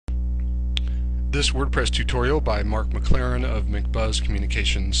This WordPress tutorial by Mark McLaren of McBuzz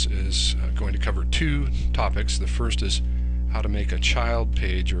Communications is going to cover two topics. The first is how to make a child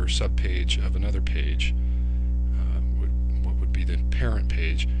page or subpage of another page, what would be the parent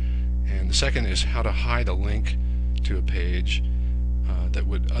page, and the second is how to hide a link to a page that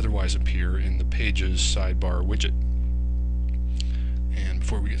would otherwise appear in the Pages sidebar widget. And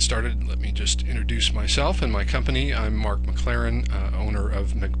before we get started, let me just introduce myself and my company. I'm Mark McLaren, owner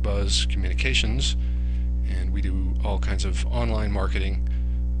of McBuzz Communications, and we do all kinds of online marketing,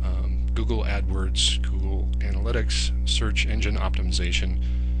 Google AdWords, Google Analytics, search engine optimization,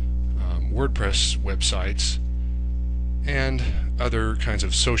 WordPress websites, and other kinds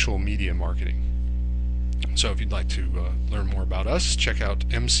of social media marketing. So if you'd like to learn more about us, check out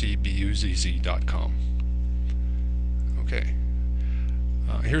mcbuzz.com. Okay.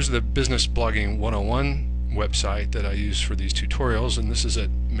 Here's the Business Blogging 101 website that I use for these tutorials, and this is at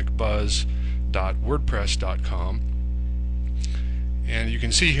mcbuzz.wordpress.com. And you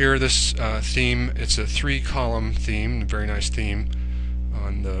can see here this theme. It's a 3-column theme, a very nice theme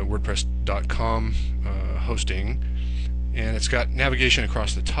on the WordPress.com hosting, and it's got navigation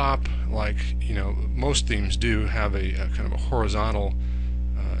across the top, like most themes do have a kind of a horizontal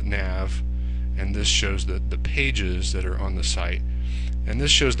nav, and this shows the pages that are on the site. And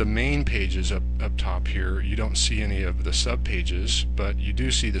this shows the main pages up top here. You don't see any of the subpages, but you do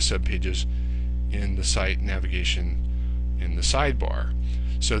see the subpages in the site navigation in the sidebar.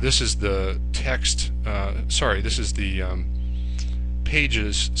 So this is the text, this is the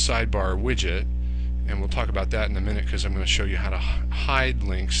Pages sidebar widget, and we'll talk about that in a minute because I'm going to show you how to hide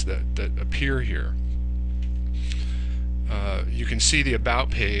links that appear here. You can see the About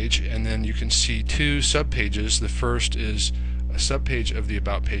page, and then you can see two subpages. The first is a subpage of the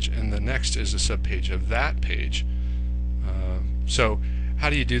About page, and the next is a subpage of that page. So how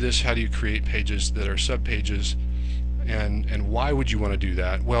do you do this? How do you create pages that are subpages, and why would you want to do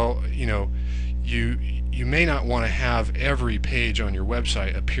that? Well, you may not want to have every page on your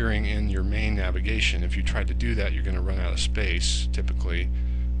website appearing in your main navigation. If you try to do that, you're going to run out of space typically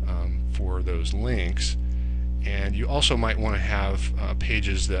for those links. And you also might want to have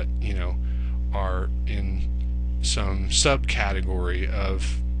pages that are in some subcategory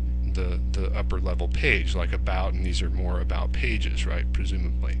of the upper level page, like About, and these are more About pages, right,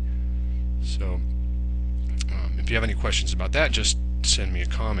 presumably. So if you have any questions about that, just send me a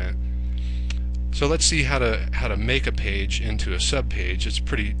comment. So let's see how to make a page into a subpage. It's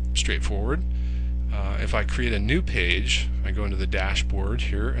pretty straightforward. If I create a new page, I go into the dashboard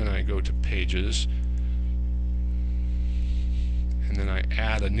here and I go to Pages, and then I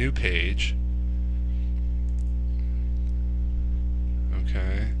add a new page.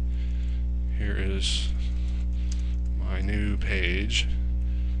 Okay, here is my new page,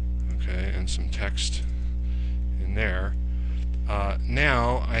 okay, and some text in there.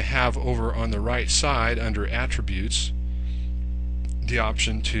 Now I have over on the right side under Attributes the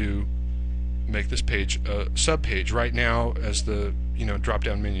option to make this page a subpage. Right now, as the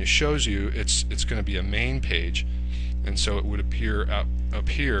drop-down menu shows you, it's going to be a main page, and so it would appear up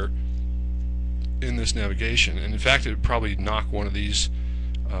here in this navigation, and in fact it would probably knock one of these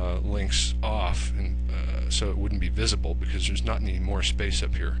links off, and so it wouldn't be visible because there's not any more space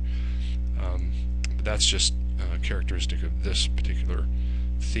up here. But that's just characteristic of this particular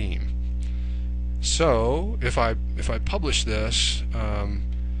theme. So if I publish this, I'm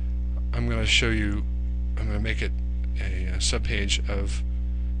going to show you, I'm going to make it a subpage of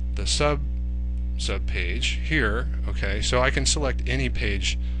the subpage here. Okay, so I can select any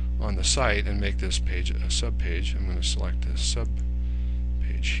page on the site and make this page a subpage. I'm going to select the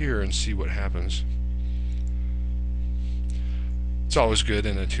subpage here and see what happens. It's always good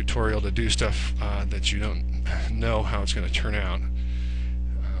in a tutorial to do stuff that you don't know how it's going to turn out.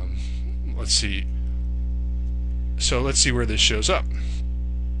 Let's see. So let's see where this shows up.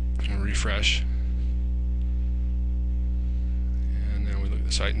 I'm going to refresh. And then we look at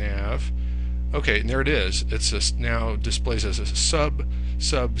the site nav. Okay, and there it is. It's now displays as a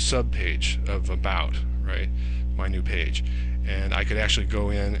subpage of About, right? My new page. And I could actually go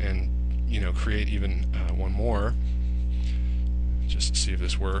in and create even one more, just to see if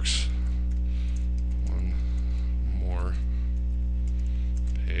this works. One more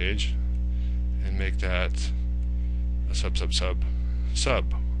page, and make that a sub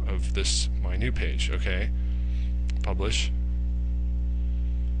of this my new page. Okay, publish,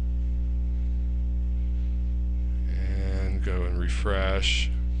 and go and refresh.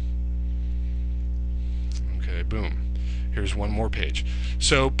 Okay, boom. Here's one more page.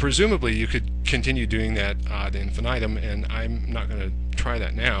 So presumably you could continue doing that ad infinitum, and I'm not going to try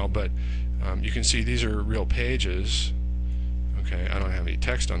that now, but You can see these are real pages. Okay, I don't have any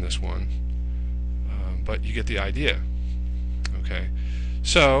text on this one, but you get the idea. Okay,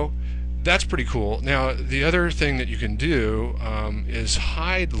 so that's pretty cool. Now the other thing that you can do is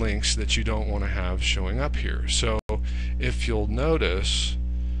hide links that you don't want to have showing up here. So if you'll notice,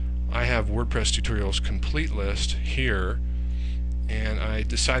 I have WordPress tutorials complete list here, and I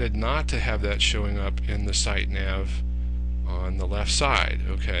decided not to have that showing up in the site nav on the left side.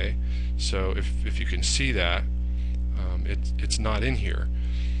 Okay, so if you can see that, it's not in here.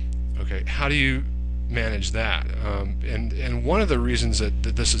 Okay, how do you manage that? And one of the reasons that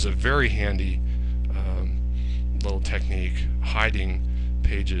this is a very handy little technique, hiding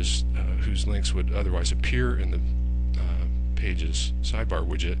pages whose links would otherwise appear in the Pages sidebar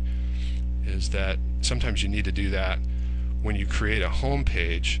widget, is that sometimes you need to do that when you create a home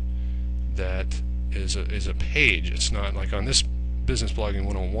page that is a page. It's not like on this Business Blogging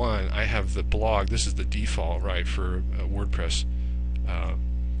 101, I have the blog. This is the default, right, for a WordPress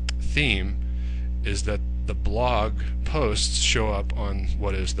theme, is that the blog posts show up on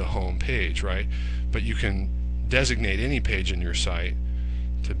what is the home page, right? But you can designate any page in your site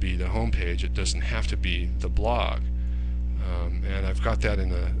to be the home page. It doesn't have to be the blog. And I've got that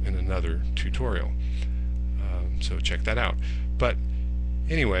in another tutorial. So check that out. But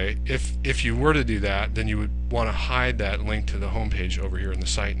anyway, if you were to do that, then you would want to hide that link to the home page over here in the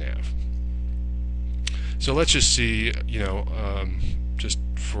site nav. So let's just see, just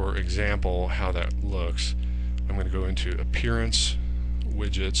for example, how that looks. I'm going to go into Appearance,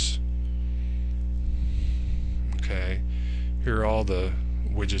 Widgets. Okay, here are all the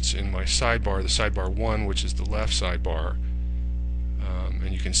widgets in my sidebar. The sidebar 1, which is the left sidebar,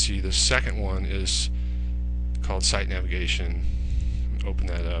 and you can see the second one is called Site Navigation. Open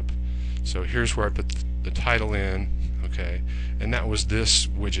that up. So here's where I put the title in. Okay, and that was this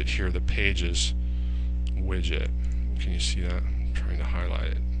widget here, the Pages widget. Can you see that? I'm trying to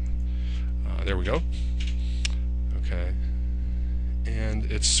highlight it. There we go. Okay,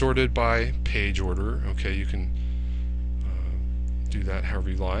 and it's sorted by page order. Okay, you can do that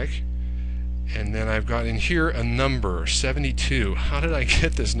however you like. And then I've got in here a number, 72. How did I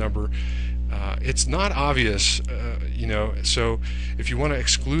get this number? It's not obvious, so if you want to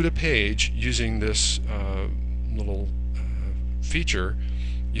exclude a page using this little feature,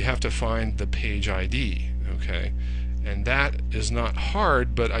 you have to find the page ID. Okay, and that is not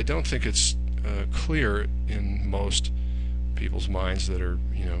hard, but I don't think it's clear in most people's minds that are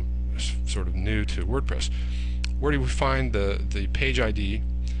sort of new to WordPress. Where do we find the page ID?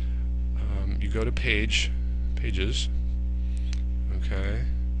 You go to Pages, okay,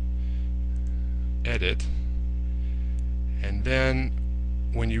 Edit, and then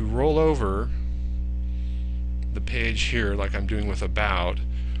when you roll over the page here, like I'm doing with About,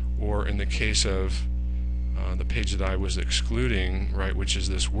 or in the case of the page that I was excluding, right, which is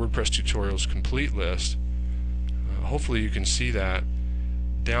this WordPress tutorials complete list, hopefully you can see that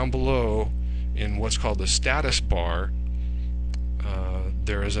down below in what's called the status bar,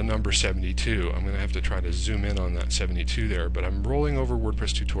 there is a number 72. I'm going to have to try to zoom in on that 72 there, but I'm rolling over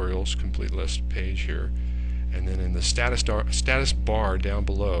WordPress tutorials complete list page here, and then in the status bar down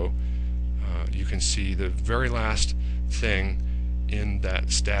below, you can see the very last thing in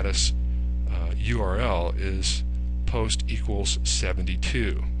that status URL is post equals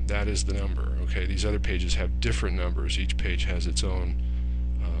 72. That is the number. Okay, these other pages have different numbers. Each page has its own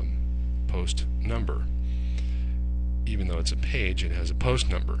post number. Even though it's a page, it has a post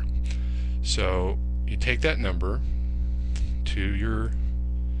number. So you take that number to your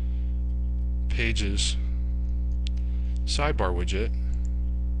Pages sidebar widget,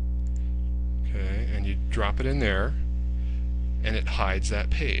 okay, and you drop it in there, and it hides that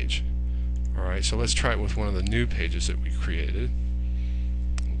page. Alright, so let's try it with one of the new pages that we created.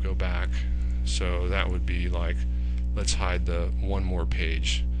 We'll go back. So that would be like, let's hide the one more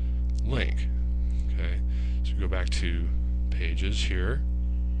page link. Okay, so go back to Pages here,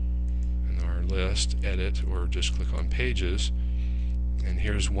 and our list, Edit, or just click on Pages, and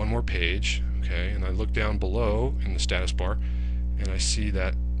here's one more page. Okay, and I look down below in the status bar, and I see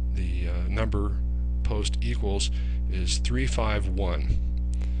that the number post equals is 351.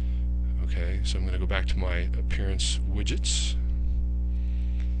 Okay, so I'm going to go back to my Appearance Widgets,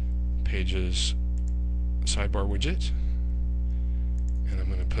 Pages sidebar widget, and I'm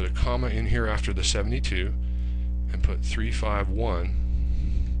going to put a comma in here after the 72 and put 351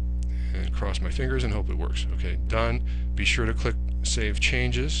 and cross my fingers and hope it works. Okay, done. Be sure to click Save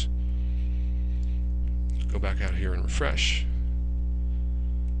Changes. Go back out here and refresh,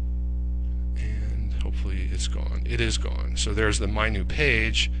 and hopefully it's gone. It is gone. So there's my new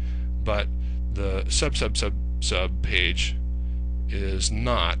page, but the sub page is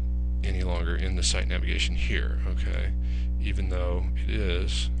not any longer in the site navigation here, okay? Even though it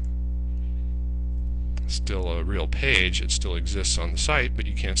is still a real page, it still exists on the site, but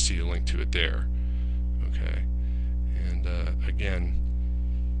you can't see a link to it there, okay? And again,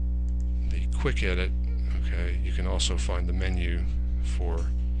 the quick edit, okay, you can also find the menu for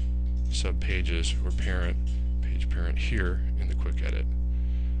sub-pages or page parent here in the quick edit.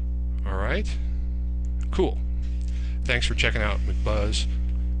 Alright, cool. Thanks for checking out McBuzz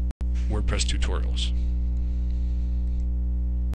WordPress tutorials.